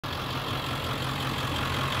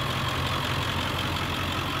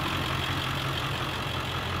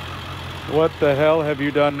What the hell have you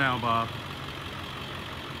done now, Bob?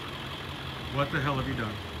 What the hell have you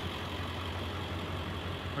done?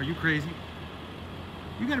 Are you crazy?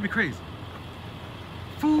 You gotta be crazy.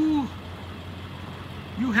 Fool!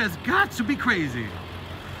 You has got to be crazy.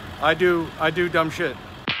 I do dumb shit.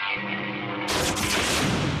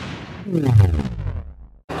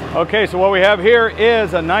 Okay, so what we have here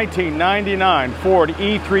is a 1999 Ford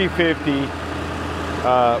E-350.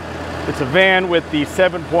 It's a van with the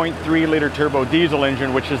 7.3 liter turbo diesel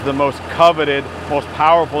engine, which is the most coveted, most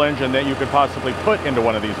powerful engine that you could possibly put into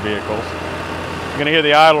one of these vehicles. You're gonna hear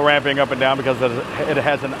the idle ramping up and down because it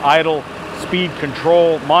has an idle speed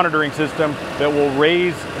control monitoring system that will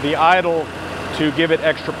raise the idle to give it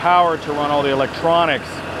extra power to run all the electronics.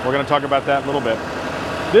 We're gonna talk about that in a little bit.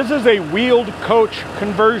 This is a wheeled coach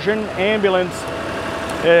conversion ambulance.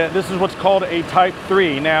 This is what's called a Type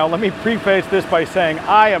 3. Now, let me preface this by saying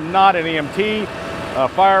I am not an EMT, a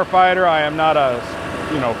firefighter. I am not a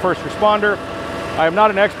first responder. I am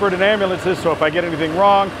not an expert in ambulances, so if I get anything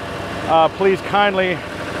wrong, please kindly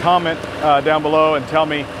comment down below and tell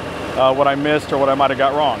me what I missed or what I might have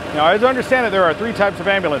got wrong. Now, as I understand it, there are 3 types of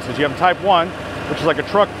ambulances. You have Type 1, which is like a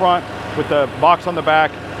truck front with a box on the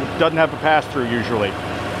back, which doesn't have a pass-through usually.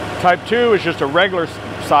 Type 2 is just a regular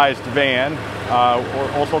sized van,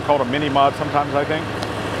 or also called a mini mod sometimes, I think.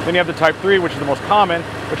 Then you have the Type 3, which is the most common,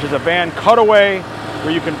 which is a van cutaway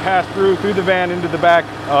where you can pass through the van into the back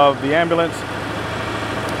of the ambulance.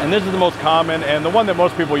 And this is the most common and the one that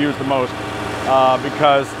most people use the most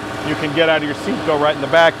because you can get out of your seat, go right in the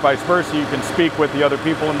back, vice versa. You can speak with the other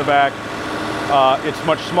people in the back. It's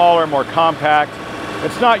much smaller, more compact.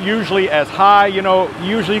 It's not usually as high,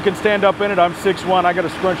 usually you can stand up in it. I'm 6'1", I got to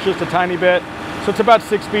scrunch just a tiny bit. So it's about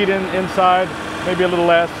 6 feet inside, maybe a little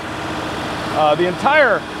less. The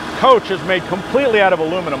entire coach is made completely out of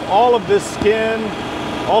aluminum. All of this skin,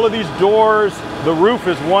 all of these doors, the roof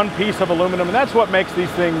is one piece of aluminum, and that's what makes these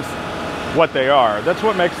things what they are. That's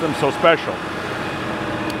what makes them so special.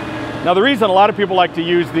 Now, the reason a lot of people like to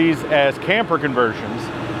use these as camper conversions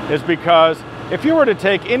is because if you were to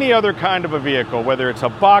take any other kind of a vehicle, whether it's a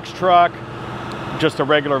box truck, just a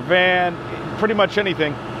regular van, pretty much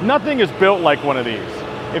anything, nothing is built like one of these.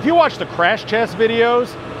 If you watch the crash test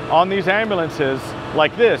videos on these ambulances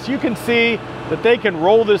like this, you can see that they can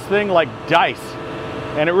roll this thing like dice,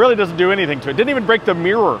 and it really doesn't do anything to it. It didn't even break the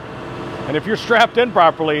mirror. And if you're strapped in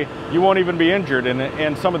properly, you won't even be injured.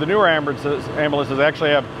 And some of the newer ambulances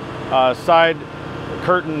actually have side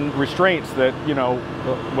curtain restraints that,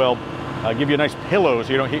 will give you a nice pillow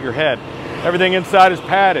so you don't hit your head. Everything inside is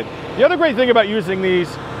padded. The other great thing about using these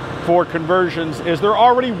for conversions is they're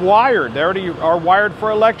already wired. They already are wired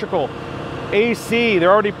for electrical, AC.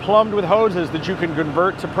 They're already plumbed with hoses that you can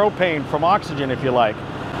convert to propane from oxygen if you like.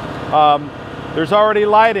 There's already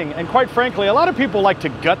lighting, and quite frankly, a lot of people like to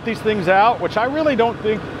gut these things out, which I really don't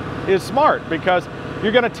think is smart, because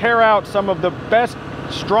you're going to tear out some of the best,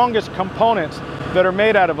 strongest components that are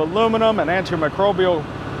made out of aluminum and antimicrobial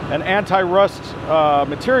and anti-rust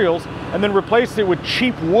materials, and then replace it with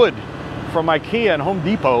cheap wood from IKEA and Home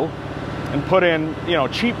Depot, and put in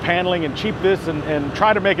cheap paneling and cheap this, and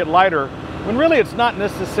try to make it lighter, when really it's not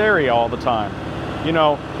necessary all the time.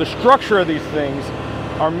 The structure of these things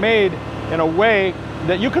are made in a way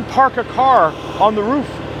that you could park a car on the roof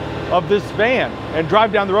of this van and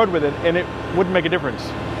drive down the road with it, and it wouldn't make a difference.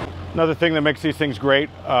 Another thing that makes these things great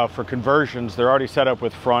for conversions, they're already set up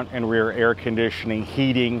with front and rear air conditioning,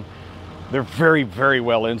 heating. They're very, very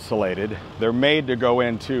well insulated. They're made to go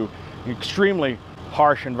into extremely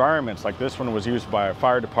harsh environments. Like this one was used by a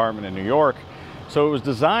fire department in New York. So it was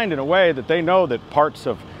designed in a way that they know that parts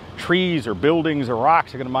of trees or buildings or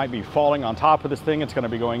rocks might be falling on top of this thing. It's going to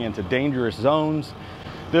be going into dangerous zones.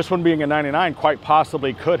 This one, being a 99, quite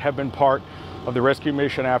possibly could have been part of the rescue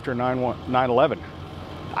mission after 9/11.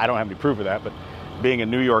 I don't have any proof of that, but being a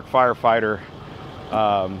New York firefighter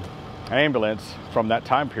ambulance from that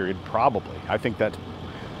time period, probably. I think that's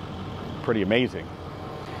pretty amazing.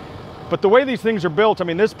 But the way these things are built,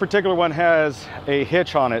 this particular one has a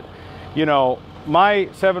hitch on it. My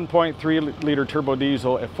 7.3 liter turbo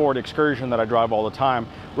diesel at Ford Excursion that I drive all the time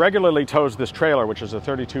regularly tows this trailer, which is a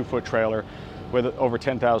 32-foot trailer with over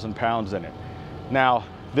 10,000 pounds in it. Now,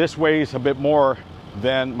 this weighs a bit more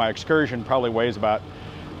than my Excursion. Probably weighs about,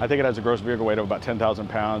 I think it has a gross vehicle weight of about 10,000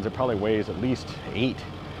 pounds. It probably weighs at least 8.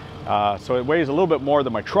 So it weighs a little bit more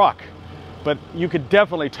than my truck. But you could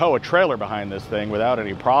definitely tow a trailer behind this thing without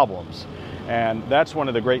any problems. And that's one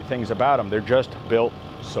of the great things about them. They're just built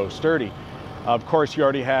so sturdy. Of course, you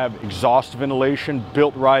already have exhaust ventilation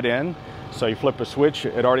built right in. So you flip a switch,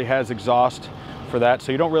 it already has exhaust for that,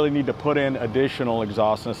 so you don't really need to put in additional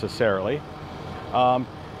exhaust necessarily.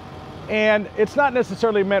 And it's not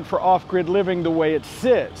necessarily meant for off-grid living the way it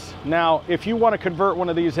sits. Now, if you want to convert one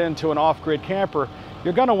of these into an off-grid camper,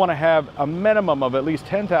 you're going to want to have a minimum of at least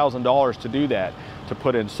 $10,000 to do that, to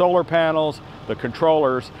put in solar panels, the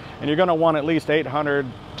controllers, and you're going to want at least 800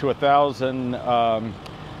 to 1,000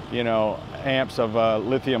 amps of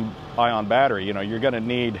lithium-ion battery. You're going to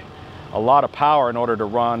need a lot of power in order to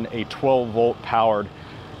run a 12-volt powered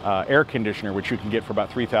air conditioner, which you can get for about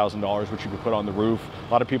 $3,000, which you can put on the roof.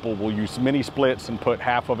 A lot of people will use mini splits and put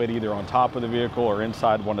half of it either on top of the vehicle or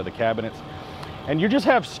inside one of the cabinets. And you just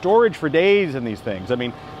have storage for days in these things. I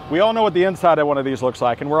mean, we all know what the inside of one of these looks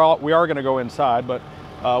like, and we are going to go inside, but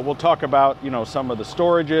we'll talk about some of the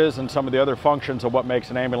storages and some of the other functions of what makes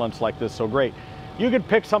an ambulance like this so great. You could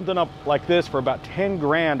pick something up like this for about 10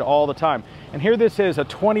 grand all the time. And here this is, a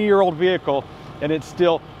 20-year-old vehicle, and it's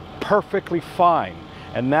still perfectly fine.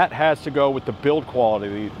 And that has to go with the build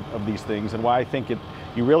quality of these things, and why I think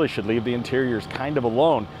you really should leave the interiors kind of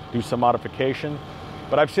alone, do some modification.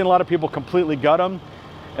 But I've seen a lot of people completely gut them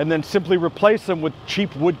and then simply replace them with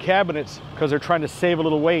cheap wood cabinets because they're trying to save a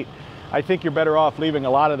little weight. I think you're better off leaving a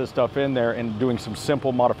lot of this stuff in there and doing some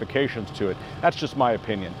simple modifications to it. That's just my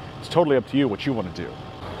opinion. It's totally up to you what you want to do.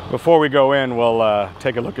 Before we go in, we'll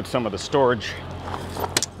take a look at some of the storage.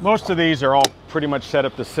 Most of these are all pretty much set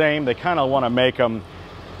up the same. They kind of want to make them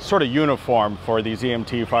sort of uniform for these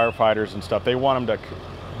EMT firefighters and stuff. They want them to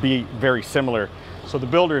be very similar. So the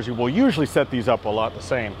builders will usually set these up a lot the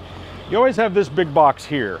same. You always have this big box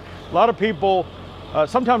here. A lot of people,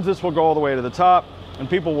 sometimes this will go all the way to the top, and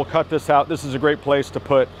people will cut this out. This is a great place to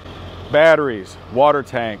put batteries, water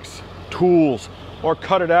tanks, tools, or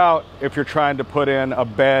cut it out if you're trying to put in a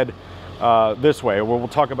bed this way. We'll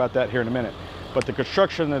talk about that here in a minute. But the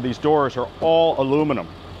construction of these doors are all aluminum,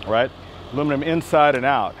 right? Aluminum inside and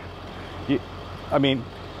out. I mean,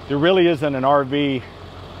 there really isn't an RV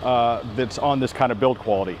that's on this kind of build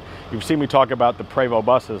quality. You've seen me talk about the Prevost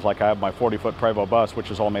buses, like I have my 40-foot Prevost bus, which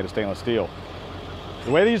is all made of stainless steel.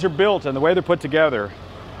 The way these are built and the way they're put together,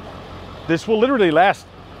 this will literally last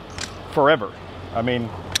forever. I mean,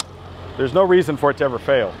 there's no reason for it to ever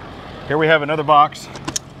fail. Here we have another box,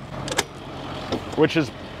 which is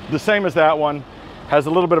the same as that one. Has a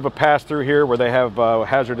little bit of a pass-through here where they have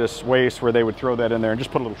hazardous waste where they would throw that in there and just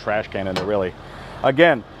put a little trash can in there, really.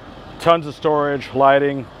 Again, tons of storage,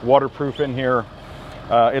 lighting, waterproof in here.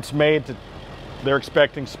 It's made to, they're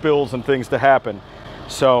expecting spills and things to happen.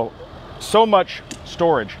 So much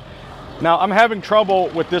storage. Now, I'm having trouble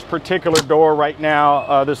with this particular door right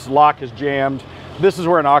now. This lock is jammed. This is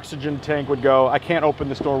where an oxygen tank would go. I can't open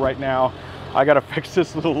this door right now. I gotta fix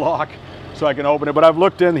this little lock so I can open it, but I've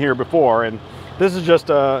looked in here before, and this is just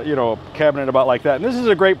a cabinet about like that. And this is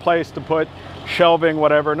a great place to put shelving,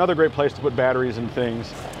 whatever. Another great place to put batteries and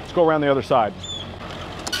things. Let's go around the other side.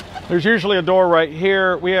 There's usually a door right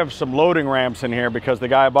here. We have some loading ramps in here because the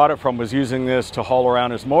guy I bought it from was using this to haul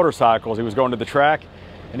around his motorcycles. He was going to the track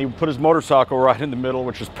and he would put his motorcycle right in the middle,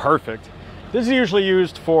 which is perfect. This is usually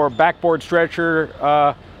used for backboard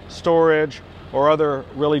stretcher storage or other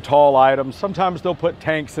really tall items. Sometimes they'll put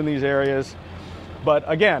tanks in these areas. But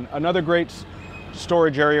again, another great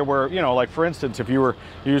storage area where, like for instance, if you were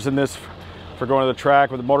using this for going to the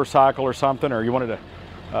track with a motorcycle or something, or you wanted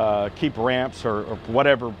to keep ramps or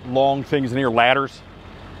whatever long things in here, ladders,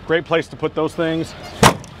 great place to put those things.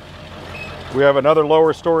 We have another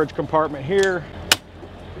lower storage compartment here.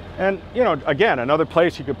 And again, another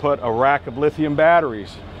place you could put a rack of lithium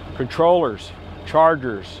batteries, controllers,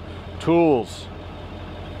 chargers, tools,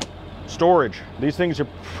 storage. These things are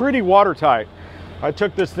pretty watertight. I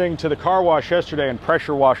took this thing to the car wash yesterday and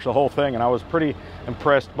pressure washed the whole thing, and I was pretty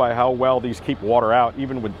impressed by how well these keep water out,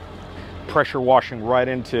 even with pressure washing right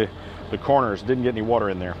into the corners. Didn't get any water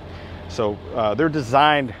in there. So they're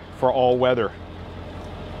designed for all weather.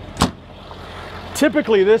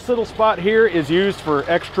 Typically, this little spot here is used for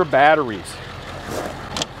extra batteries.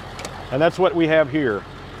 And that's what we have here.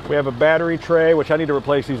 We have a battery tray, which I need to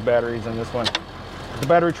replace these batteries in this one. The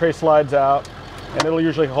battery tray slides out, and it'll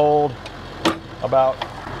usually hold about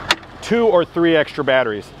 2 or 3 extra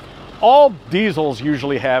batteries. All diesels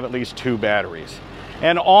usually have at least 2 batteries.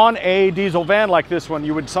 And on a diesel van like this one,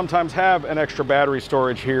 you would sometimes have an extra battery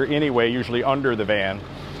storage here anyway, usually under the van,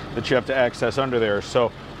 that you have to access under there.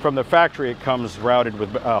 So from the factory, it comes routed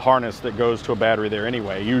with a harness that goes to a battery there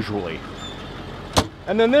anyway, usually.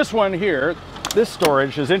 And then this one here, this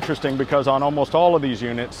storage is interesting because on almost all of these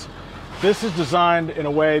units, this is designed in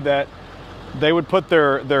a way that they would put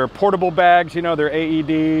their portable bags, their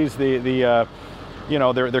AEDs, you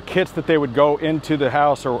know, they're kits that they would go into the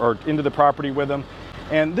house or into the property with them.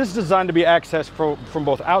 And this is designed to be accessed from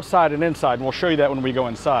both outside and inside, and we'll show you that when we go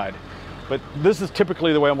inside. But this is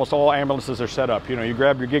typically the way almost all ambulances are set up. You know, you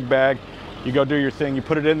grab your gig bag, you go do your thing, you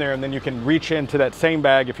put it in there, and then you can reach into that same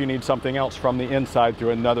bag if you need something else from the inside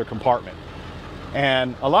through another compartment.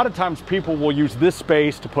 And a lot of times people will use this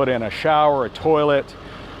space to put in a shower, a toilet,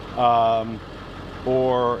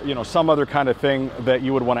 or you know, some other kind of thing that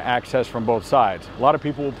you would want to access from both sides. A lot of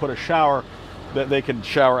people will put a shower that they can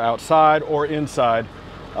shower outside or inside,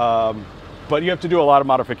 but you have to do a lot of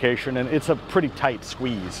modification, and it's a pretty tight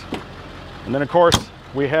squeeze. And then of course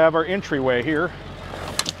we have our entryway here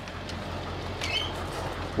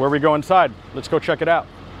where we go inside. Let's go check it out.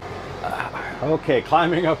 Okay,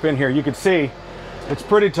 climbing up in here, you can see it's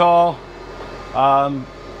pretty tall.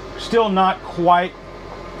 Still not quite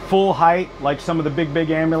full height like some of the big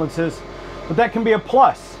ambulances, but that can be a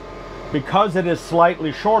plus because it is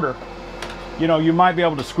slightly shorter. You know, you might be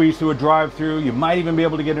able to squeeze through a drive-through. You might even be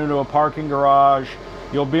able to get into a parking garage.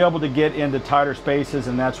 You'll be able to get into tighter spaces,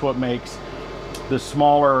 and that's what makes the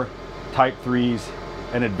smaller Type 3s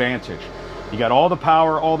an advantage. You got all the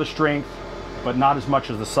power, all the strength, but not as much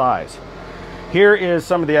as the size. Here is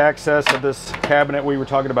some of the access of this cabinet we were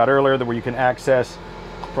talking about earlier, where you can access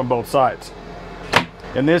from both sides.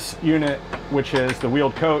 In this unit, which is the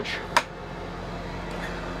wheeled coach,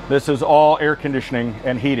 this is all air conditioning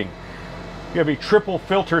and heating. You have a triple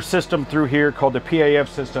filter system through here called the PAF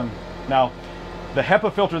system. Now, the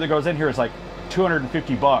HEPA filter that goes in here is like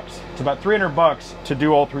 250 bucks. It's about 300 bucks to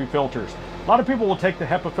do all 3 filters. A lot of people will take the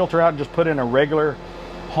HEPA filter out and just put in a regular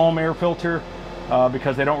home air filter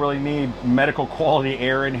because they don't really need medical quality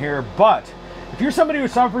air in here. But if you're somebody who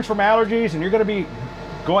suffers from allergies and you're going to be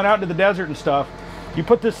going out into the desert and stuff, you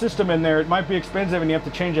put this system in there. It might be expensive and you have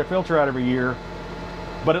to change that filter out every year,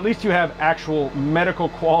 but at least you have actual medical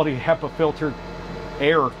quality HEPA filter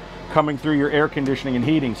air coming through your air conditioning and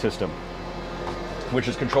heating system, which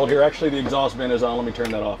is controlled here. Actually, the exhaust vent is on. Let me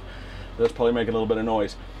turn that off. That's probably making a little bit of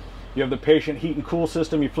noise. You have the patient heat and cool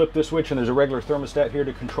system. You flip this switch and there's a regular thermostat here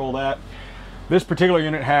to control that. This particular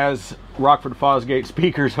unit has Rockford Fosgate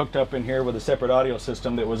speakers hooked up in here with a separate audio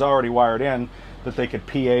system that was already wired in, that they could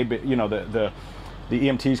PA, but you know, the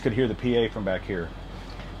EMTs could hear the PA from back here.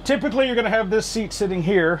 Typically you're going to have this seat sitting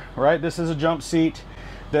here, right? This is a jump seat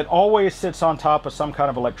that always sits on top of some kind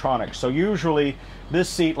of electronics. So usually this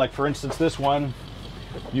seat, like for instance this one,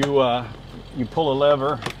 you pull a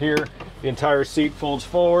lever here, the entire seat folds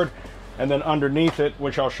forward, and then underneath it,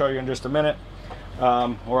 which I'll show you in just a minute,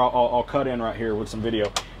 or I'll cut in right here with some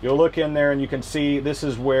video. You'll look in there and you can see this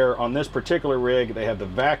is where on this particular rig they have the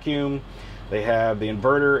vacuum, they have the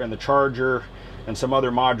inverter and the charger and some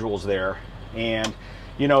other modules there. And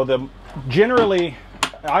you know, generally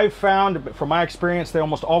I've found from my experience they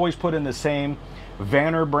almost always put in the same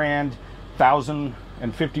Vanner brand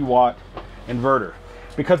 1050 watt inverter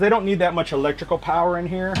because they don't need that much electrical power in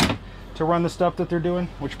here to run the stuff that they're doing.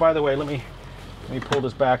 Which, by the way, let me pull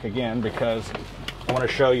this back again because I want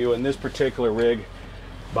to show you in this particular rig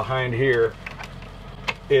behind here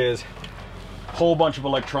is a whole bunch of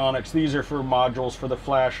electronics. These are for modules for the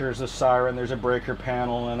flashers, the siren, there's a breaker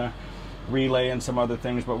panel and a relay and some other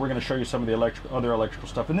things, but we're going to show you some of the other electrical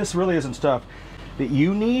stuff. And this really isn't stuff that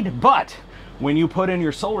you need, but when you put in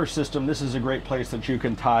your solar system, this is a great place that you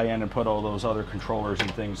can tie in and put all those other controllers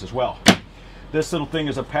and things as well. This little thing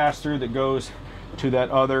is a pass-through that goes to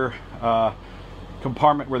that other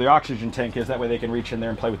compartment where the oxygen tank is. That way they can reach in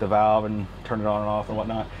there and play with the valve and turn it on and off and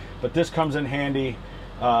whatnot. But this comes in handy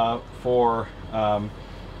for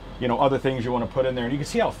you know, other things you want to put in there. And you can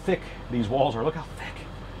see how thick these walls are. Look how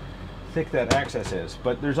thick that access is.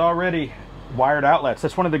 But there's already wired outlets.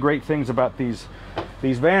 That's one of the great things about these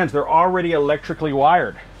vans. They're already electrically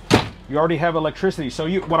wired. You already have electricity. So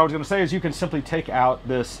what I was going to say is you can simply take out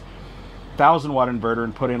this 1000 watt inverter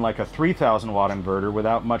and put in like a 3000 watt inverter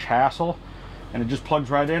without much hassle, and it just plugs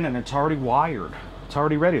right in and it's already wired. It's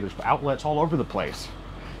already ready. There's outlets all over the place.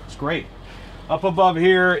 It's great. Up above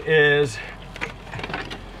here is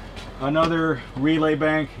another relay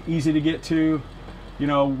bank, easy to get to, you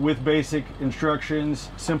know, with basic instructions,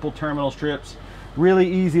 simple terminal strips.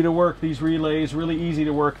 Really easy to work these relays, really easy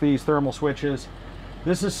to work these thermal switches.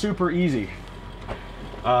 This is super easy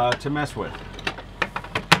to mess with.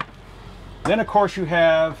 Then of course you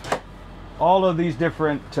have all of these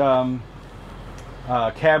different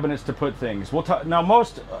cabinets to put things. Now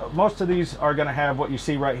most of these are going to have what you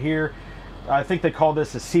see right here. I think they call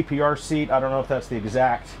this a CPR seat. I don't know if that's the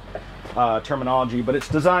exact terminology, but it's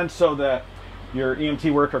designed so that your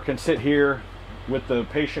EMT worker can sit here with the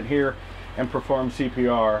patient here and perform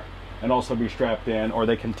CPR and also be strapped in, or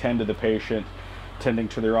they can tend to the patient, tending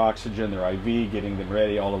to their oxygen, their IV, getting them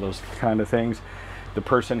ready, all of those kind of things. The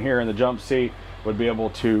person here in the jump seat would be able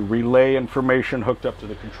to relay information hooked up to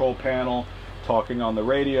the control panel, talking on the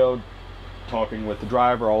radio, talking with the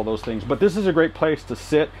driver, all those things. But this is a great place to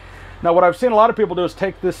sit. Now, what I've seen a lot of people do is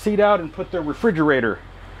take this seat out and put their refrigerator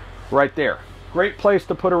right there. Great place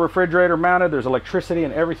to put a refrigerator mounted. There's electricity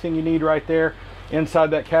and everything you need right there. Inside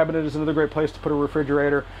that cabinet is another great place to put a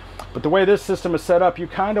refrigerator. But the way this system is set up, you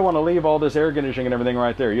kind of want to leave all this air conditioning and everything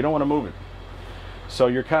right there. You don't want to move it. So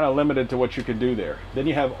you're kind of limited to what you can do there. Then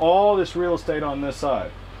you have all this real estate on this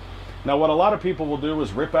side. Now, what a lot of people will do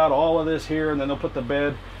is rip out all of this here, and then they'll put the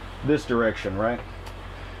bed this direction, right?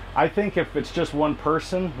 I think if it's just one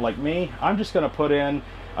person like me, I'm just going to put in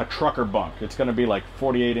a trucker bunk. It's going to be like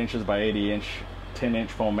 48 inches by 80 inch,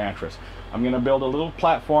 10-inch foam mattress. I'm going to build a little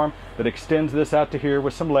platform that extends this out to here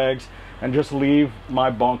with some legs and just leave my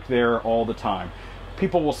bunk there all the time.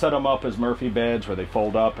 People will set them up as Murphy beds where they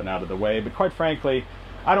fold up and out of the way, but quite frankly,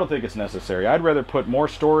 I don't think it's necessary. I'd rather put more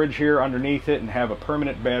storage here underneath it and have a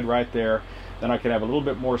permanent bed right there. Then I can have a little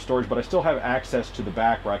bit more storage, but I still have access to the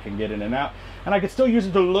back where I can get in and out. And I can still use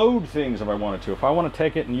it to load things if I wanted to. If I want to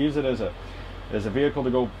take it and use it as a vehicle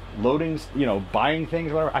to go loading, you know, buying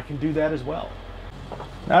things, whatever, I can do that as well.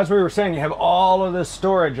 Now, as we were saying, you have all of this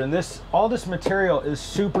storage, and all this material is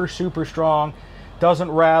super, super strong,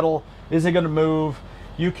 doesn't rattle, isn't going to move.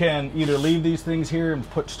 You can either leave these things here and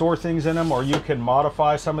store things in them, or you can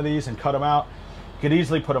modify some of these and cut them out. You could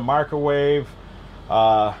easily put a microwave,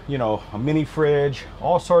 you know, a mini fridge,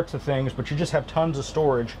 all sorts of things, but you just have tons of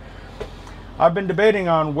storage. I've been debating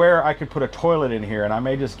on where I could put a toilet in here, and I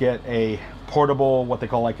may just get a portable, what they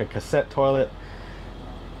call like a cassette toilet.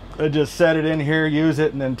 I just set it in here, use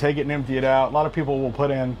it, and then take it and empty it out. A lot of people will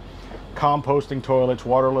put in composting toilets,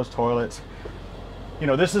 waterless toilets. You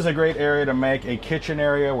know, this is a great area to make a kitchen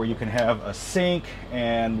area where you can have a sink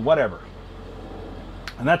and whatever.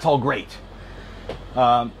 And that's all great.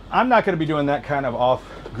 I'm not going to be doing that kind of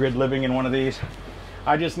off-grid living in one of these.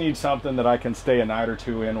 I just need something that I can stay a night or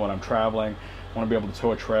two in when I'm traveling. I want to be able to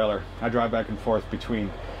tow a trailer. I drive back and forth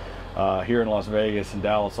between here in Las Vegas and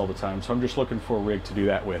Dallas all the time, so I'm just looking for a rig to do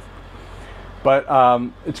that with. But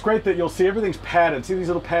it's great that you'll see everything's padded. See these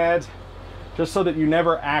little pads? Just so that you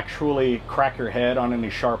never actually crack your head on any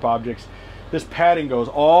sharp objects. This padding goes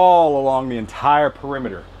all along the entire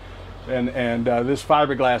perimeter. And this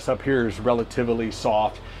fiberglass up here is relatively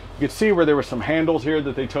soft. You can see where there were some handles here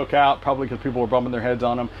that they took out, probably because people were bumping their heads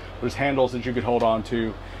on them. There's handles that you could hold on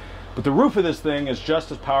to. But the roof of this thing is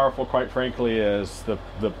just as powerful, quite frankly, as the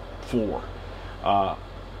floor.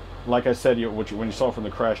 Like I said, when you saw from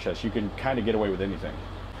the crash test, you can kind of get away with anything.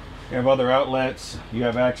 You have other outlets. You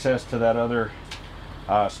have access to that other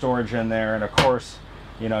storage in there. And of course,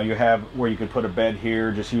 you know, you have where you could put a bed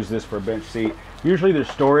here. Just use this for a bench seat. Usually there's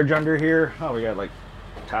storage under here. Oh, we got like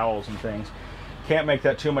towels and things. Can't make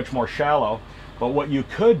that too much more shallow. But what you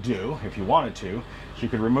could do, if you wanted to, is you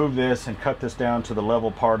could remove this and cut this down to the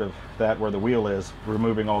level part of that where the wheel is,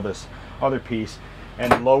 removing all this other piece,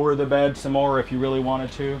 and lower the bed some more if you really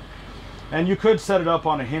wanted to. And you could set it up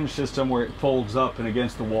on a hinge system where it folds up and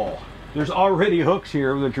against the wall. There's already hooks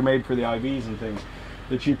here that are made for the IVs and things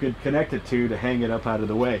that you could connect it to hang it up out of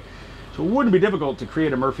the way. So it wouldn't be difficult to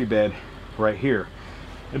create a Murphy bed right here.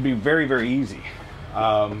 It'd be very, very easy.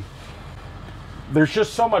 There's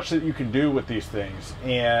just so much that you can do with these things.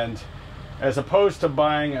 And as opposed to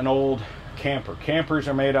buying an old camper, campers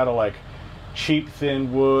are made out of like cheap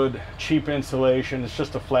thin wood, cheap insulation. It's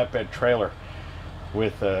just a flatbed trailer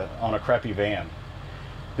with on a crappy van.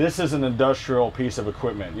 This is an industrial piece of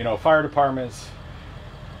equipment. You know, fire departments,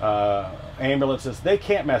 ambulances, they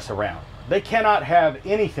can't mess around. They cannot have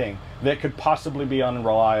anything that could possibly be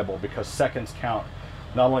unreliable, because seconds count,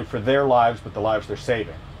 not only for their lives, but the lives they're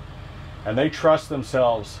saving. And they trust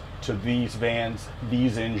themselves to these vans,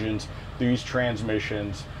 these engines, these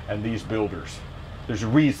transmissions, and these builders. There's a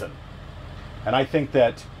reason. And I think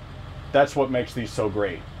that that's what makes these so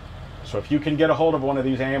great. So if you can get a hold of one of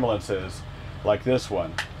these ambulances like this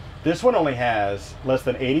one only has less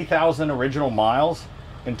than 80,000 original miles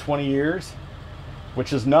in 20 years,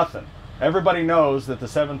 which is nothing. Everybody knows that the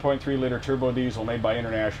 7.3 liter turbo diesel made by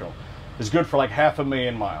International is good for like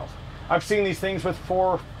 500,000 miles. I've seen these things with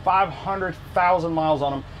 400,000 or 500,000 miles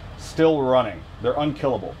on them still running. They're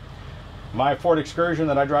unkillable. My Ford Excursion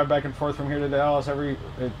that I drive back and forth from here to Dallas, it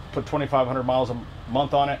put 2,500 miles a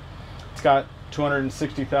month on it. It's got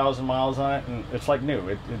 260,000 miles on it, and it's like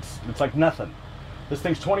new. It's like nothing. This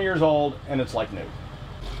thing's 20 years old, and it's like new.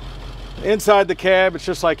 Inside the cab, it's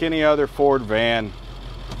just like any other Ford van.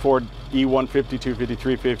 Ford E-150, 250,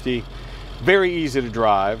 350. Very easy to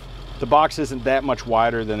drive. The box isn't that much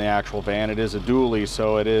wider than the actual van. It is a dually,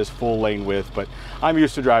 so it is full lane width, but I'm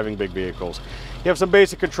used to driving big vehicles. You have some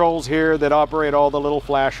basic controls here that operate all the little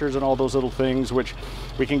flashers and all those little things, which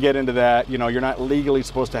we can get into that. You know, you're not legally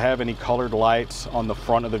supposed to have any colored lights on the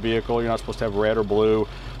front of the vehicle. You're not supposed to have red or blue,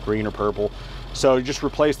 green or purple. So you just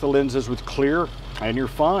replace the lenses with clear and you're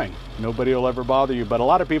fine. Nobody will ever bother you. But a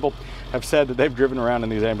lot of people have said that they've driven around in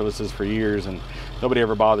these ambulances for years and nobody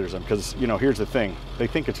ever bothers them because, you know, here's the thing. They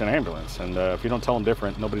think it's an ambulance, and if you don't tell them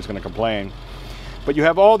different, nobody's going to complain. But you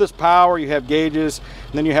have all this power, you have gauges,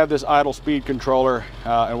 and then you have this idle speed controller,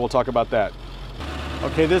 and we'll talk about that.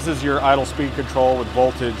 Okay, this is your idle speed control with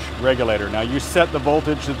voltage regulator. Now you set the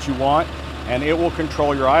voltage that you want, and it will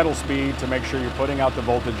control your idle speed to make sure you're putting out the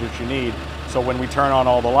voltage that you need. So when we turn on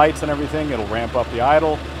all the lights and everything, it'll ramp up the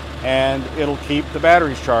idle, and it'll keep the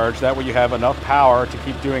batteries charged. That way you have enough power to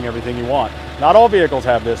keep doing everything you want. Not all vehicles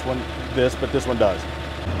have this, but this one does.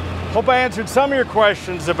 Hope I answered some of your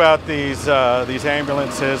questions about these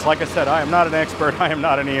ambulances. Like I said, I am not an expert, I am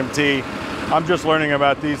not an EMT. I'm just learning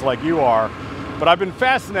about these like you are. But I've been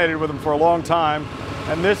fascinated with them for a long time,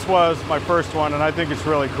 and this was my first one, and I think it's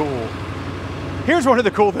really cool. Here's one of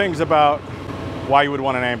the cool things about why you would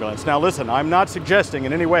want an ambulance. Now listen, I'm not suggesting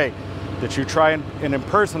in any way that you try and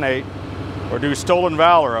impersonate or do stolen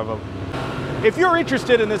valor of them. If you're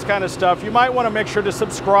interested in this kind of stuff, you might want to make sure to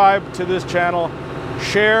subscribe to this channel,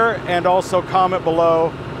 share, and also comment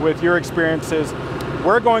below with your experiences.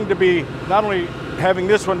 We're going to be not only having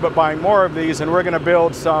this one, but buying more of these, and we're going to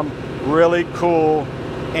build some really cool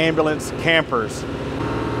ambulance campers.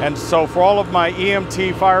 And so for all of my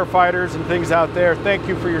EMT firefighters and things out there, thank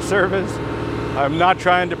you for your service. I'm not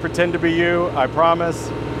trying to pretend to be you, I promise.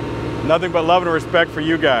 Nothing but love and respect for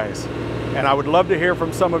you guys. And I would love to hear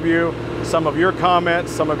from some of you, some of your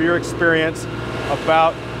comments, some of your experience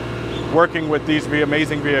about working with these very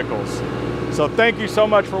amazing vehicles. So thank you so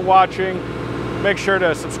much for watching. Make sure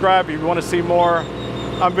to subscribe if you want to see more.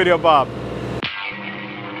 I'm Videobob.